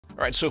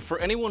All right, so for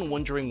anyone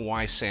wondering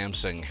why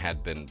Samsung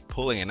had been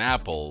pulling an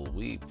Apple,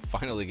 we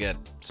finally get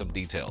some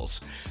details.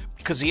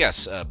 Because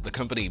yes, the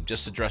company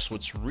just addressed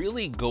what's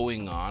really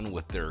going on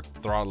with their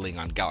throttling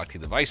on Galaxy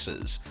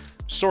devices.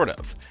 Sort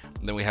of.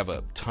 And then we have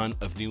a ton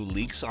of new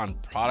leaks on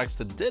products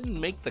that didn't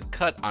make the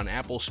cut on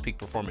Apple's peak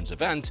performance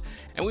event,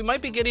 and we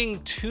might be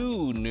getting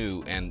 2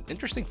 new and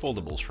interesting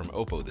foldables from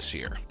OPPO this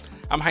year.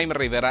 I'm Jaime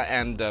Rivera,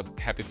 and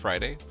happy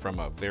Friday from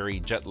a very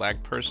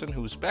jet-lagged person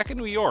who's back in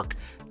New York,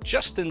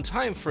 just in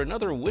time for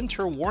another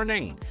winter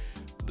warning.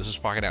 This is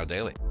Pocketnow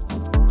Daily.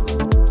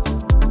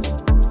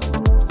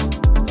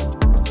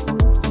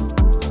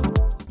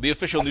 The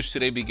official news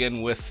today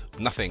begin with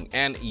nothing,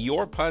 and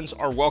your puns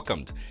are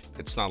welcomed.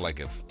 It's not like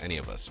if any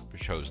of us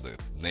chose the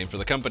name for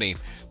the company.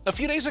 A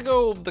few days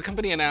ago, the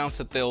company announced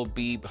that they'll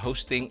be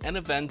hosting an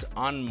event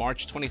on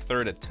March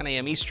 23rd at 10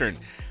 a.m. Eastern.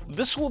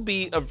 This will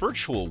be a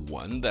virtual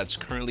one that's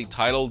currently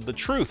titled The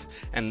Truth,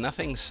 and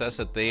nothing says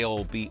that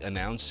they'll be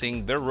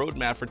announcing their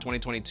roadmap for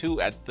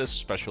 2022 at this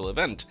special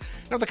event.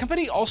 Now, the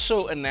company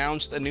also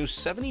announced a new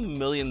 $70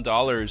 million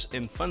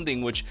in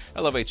funding, which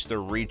elevates their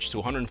reach to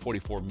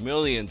 $144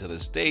 million to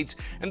this date,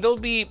 and they'll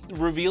be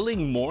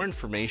revealing more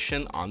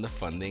information on the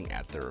funding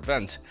at their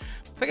event.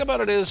 The thing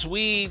about it is,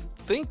 we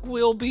think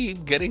we'll be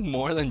getting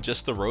more than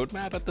just the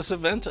roadmap at this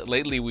event.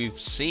 Lately, we've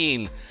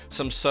seen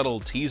some subtle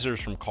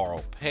teasers from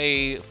Carl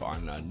Pei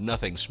on a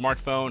Nothing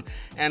smartphone,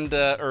 and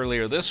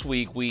earlier this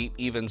week, we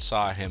even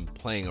saw him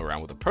playing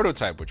around with a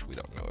prototype, which we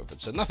don't know if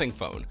it's a Nothing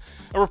phone.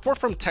 A report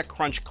from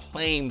TechCrunch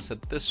claims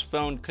that this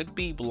phone could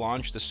be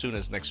launched as soon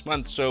as next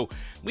month, so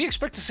we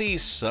expect to see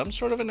some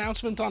sort of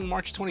announcement on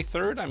March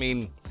 23rd. I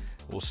mean,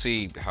 we'll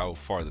see how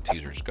far the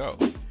teasers go.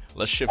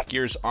 Let's shift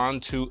gears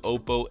on to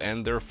OPPO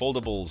and their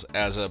foldables,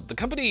 as the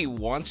company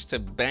wants to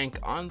bank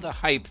on the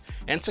hype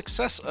and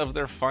success of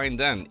their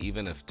Find N,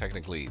 even if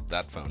technically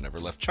that phone never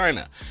left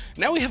China.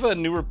 Now we have a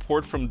new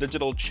report from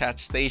Digital Chat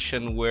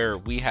Station where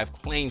we have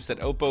claims that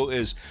OPPO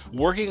is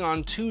working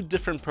on 2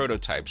 different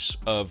prototypes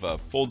of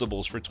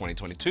foldables for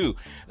 2022.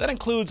 That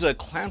includes a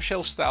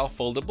clamshell-style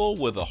foldable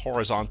with a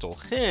horizontal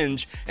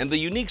hinge and the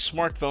unique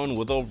smartphone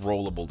with a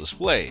rollable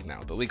display.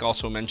 Now, the leak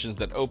also mentions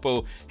that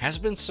OPPO has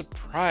been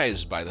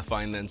surprised by the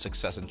Find N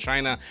success in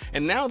China,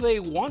 and now they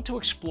want to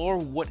explore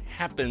what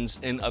happens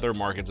in other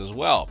markets as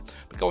well.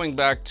 But going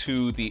back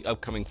to the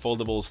upcoming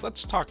foldables,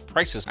 let's talk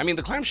prices. I mean,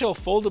 the clamshell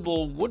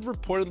foldable would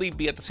reportedly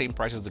be at the same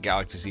price as the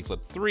Galaxy Z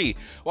Flip 3,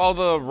 while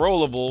the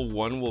rollable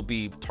one will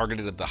be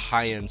targeted at the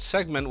high-end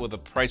segment with a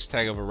price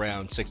tag of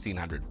around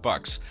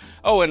 $1,600.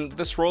 Oh, and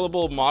this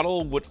rollable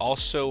model would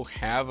also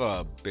have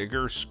a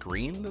bigger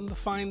screen than the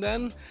Find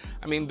N.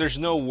 I mean, there's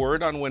no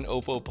word on when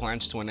OPPO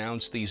plans to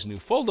announce these new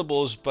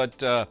foldables,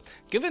 but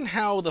given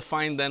how the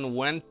Find N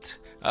went,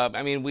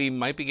 I mean, we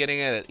might be getting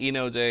it at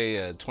Eno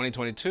Day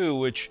 2022,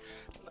 which,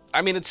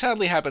 I mean, it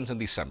sadly happens in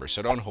December,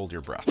 so don't hold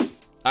your breath.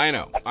 I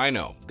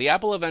know. The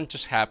Apple event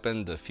just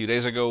happened a few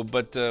days ago,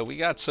 but we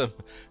got some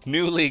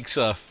new leaks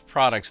of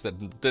products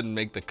that didn't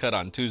make the cut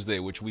on Tuesday,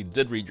 which we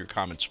did read your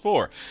comments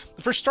for.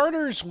 For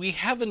starters, we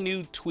have a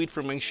new tweet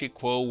from Ming-Chi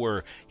Kuo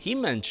where he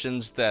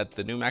mentions that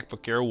the new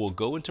MacBook Air will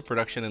go into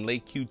production in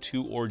late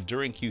Q2 or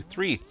during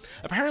Q3.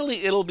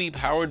 Apparently, it'll be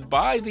powered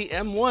by the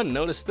M1.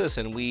 Notice this,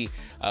 and we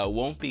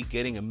won't be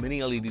getting a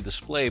mini LED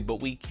display,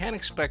 but we can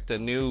expect a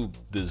new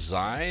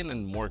design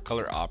and more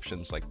color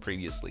options like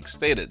previously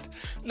stated.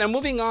 Now,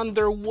 moving on,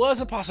 there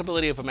was a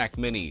possibility of a Mac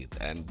Mini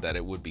and that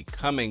it would be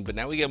coming, but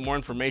now we get more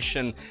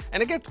information,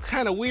 and it gets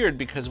kind of weird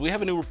because we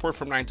have a new report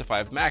from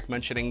 9to5Mac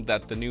mentioning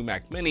that the new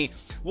Mac Mini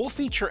will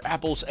feature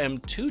Apple's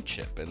M2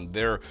 chip, and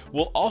there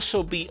will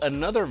also be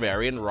another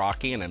variant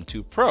rocking an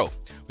M2 Pro.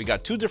 We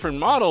got 2 different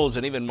models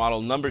and even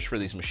model numbers for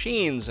these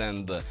machines,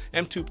 and the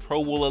M2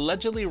 Pro will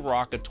allegedly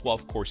rock a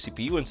 12-core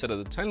CPU instead of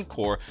the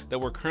 10-core that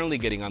we're currently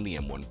getting on the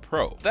M1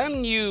 Pro.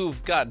 Then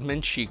you've got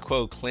Ming-Chi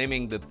Kuo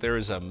claiming that there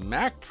is a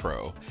Mac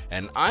Pro,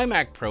 an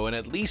iMac Pro, and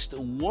at least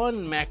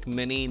 1 Mac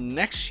Mini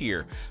next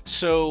year.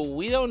 So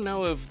we don't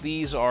know if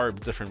these are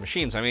different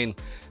machines. I mean,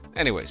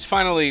 anyways,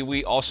 finally,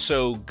 we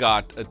also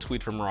got a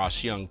tweet from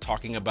Ross Young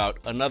talking about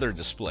another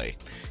display.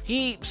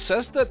 He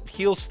says that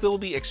he'll still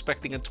be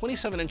expecting a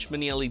 27-inch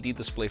mini LED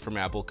display from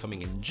Apple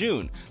coming in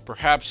June,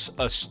 perhaps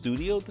a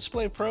Studio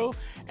Display Pro,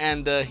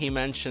 and he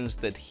mentions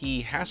that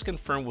he has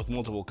confirmed with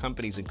multiple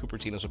companies in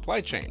Cupertino supply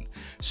chain.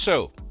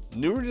 So,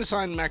 newer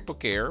designed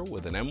MacBook Air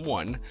with an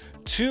M1,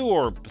 2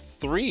 or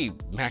 3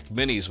 Mac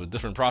Minis with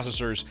different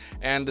processors,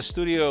 and the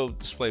Studio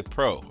Display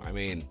Pro. I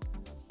mean,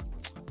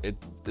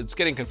 it's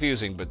getting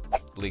confusing, but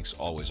leaks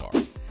always are.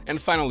 And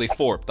finally,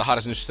 for the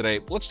hottest news today,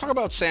 let's talk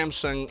about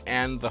Samsung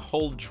and the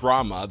whole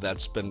drama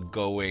that's been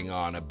going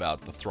on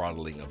about the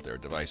throttling of their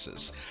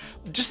devices.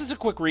 Just as a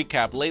quick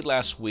recap, late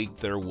last week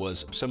there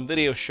was some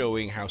video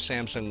showing how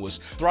Samsung was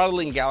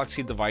throttling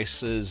Galaxy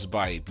devices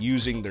by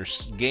using their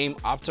game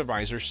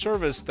optimizer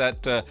service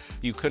that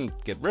you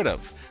couldn't get rid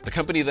of. The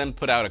company then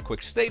put out a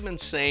quick statement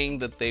saying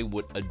that they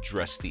would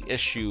address the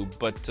issue,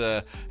 but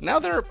now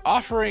they're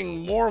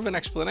offering more of an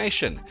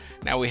explanation.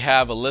 Now we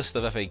have a list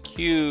of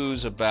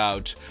FAQs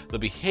about the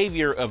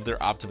behavior of their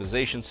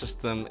optimization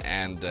system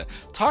and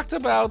talked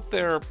about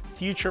their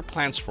future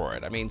plans for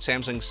it. I mean,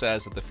 Samsung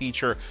says that the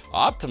feature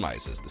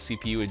optimizes the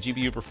CPU and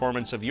GPU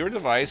performance of your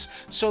device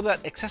so that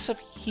excessive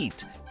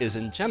heat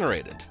isn't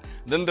generated.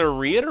 Then they're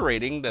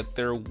reiterating that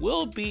there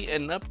will be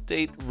an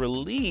update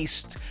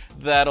released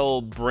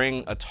that'll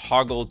bring a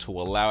toggle to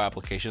allow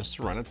applications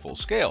to run at full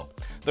scale.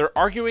 They're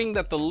arguing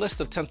that the list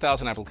of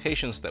 10,000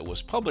 applications that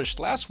was published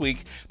last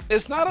week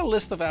is not a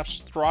list of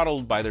apps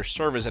throttled by their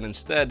service, and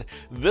instead,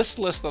 this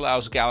list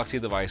allows Galaxy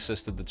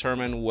devices to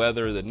determine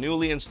whether the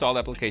newly installed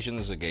application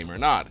is a game or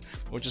not,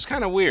 which is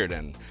kind of weird.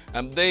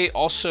 And they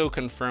also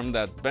confirmed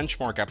that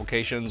benchmark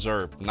applications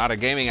are not a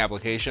gaming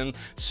application,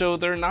 so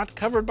they're not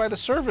covered by the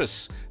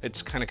service.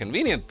 It's kind of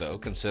convenient though,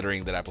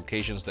 considering that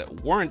applications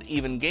that weren't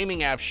even gaming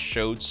apps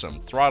showed some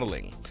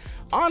throttling.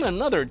 On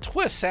another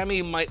twist,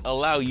 Sammy might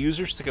allow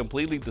users to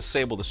completely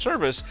disable the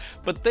service,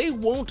 but they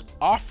won't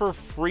offer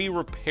free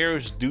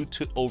repairs due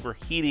to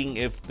overheating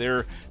if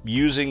they're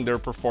using their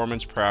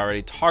performance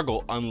priority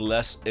toggle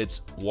unless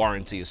its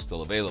warranty is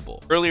still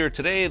available. Earlier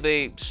today,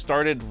 they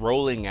started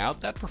rolling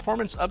out that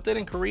performance update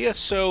in Korea,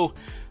 so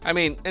I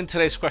mean, in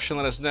today's question,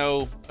 let us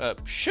know,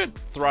 should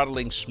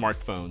throttling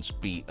smartphones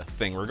be a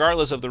thing,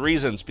 regardless of the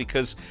reasons?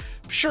 Because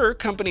sure,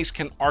 companies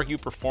can argue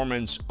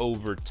performance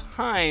over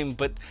time,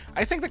 but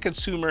I think the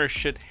consumer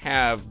should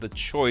have the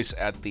choice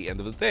at the end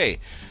of the day.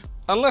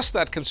 Unless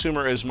that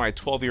consumer is my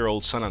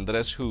 12-year-old son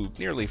Andres, who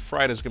nearly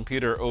fried his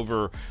computer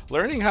over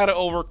learning how to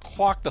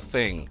overclock the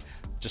thing,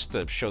 just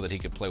to show that he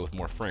could play with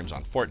more frames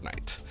on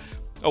Fortnite.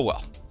 Oh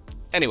well.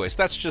 Anyways,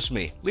 that's just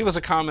me. Leave us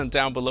a comment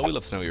down below, we'd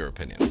love to know your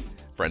opinion.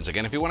 Friends,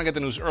 again, if you want to get the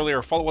news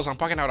earlier, follow us on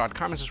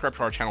Pocketnow.com and subscribe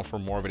to our channel for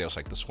more videos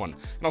like this one.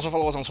 And also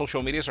follow us on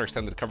social media, so our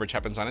extended coverage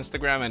happens on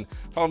Instagram, and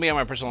follow me on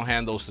my personal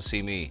handles to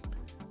see me.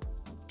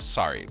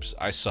 Sorry,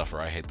 I suffer,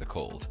 I hate the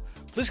cold.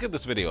 Please give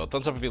this video a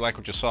thumbs up if you like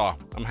what you saw.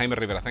 I'm Jaime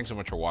Rivera, thanks so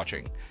much for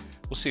watching.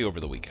 We'll see you over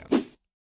the weekend.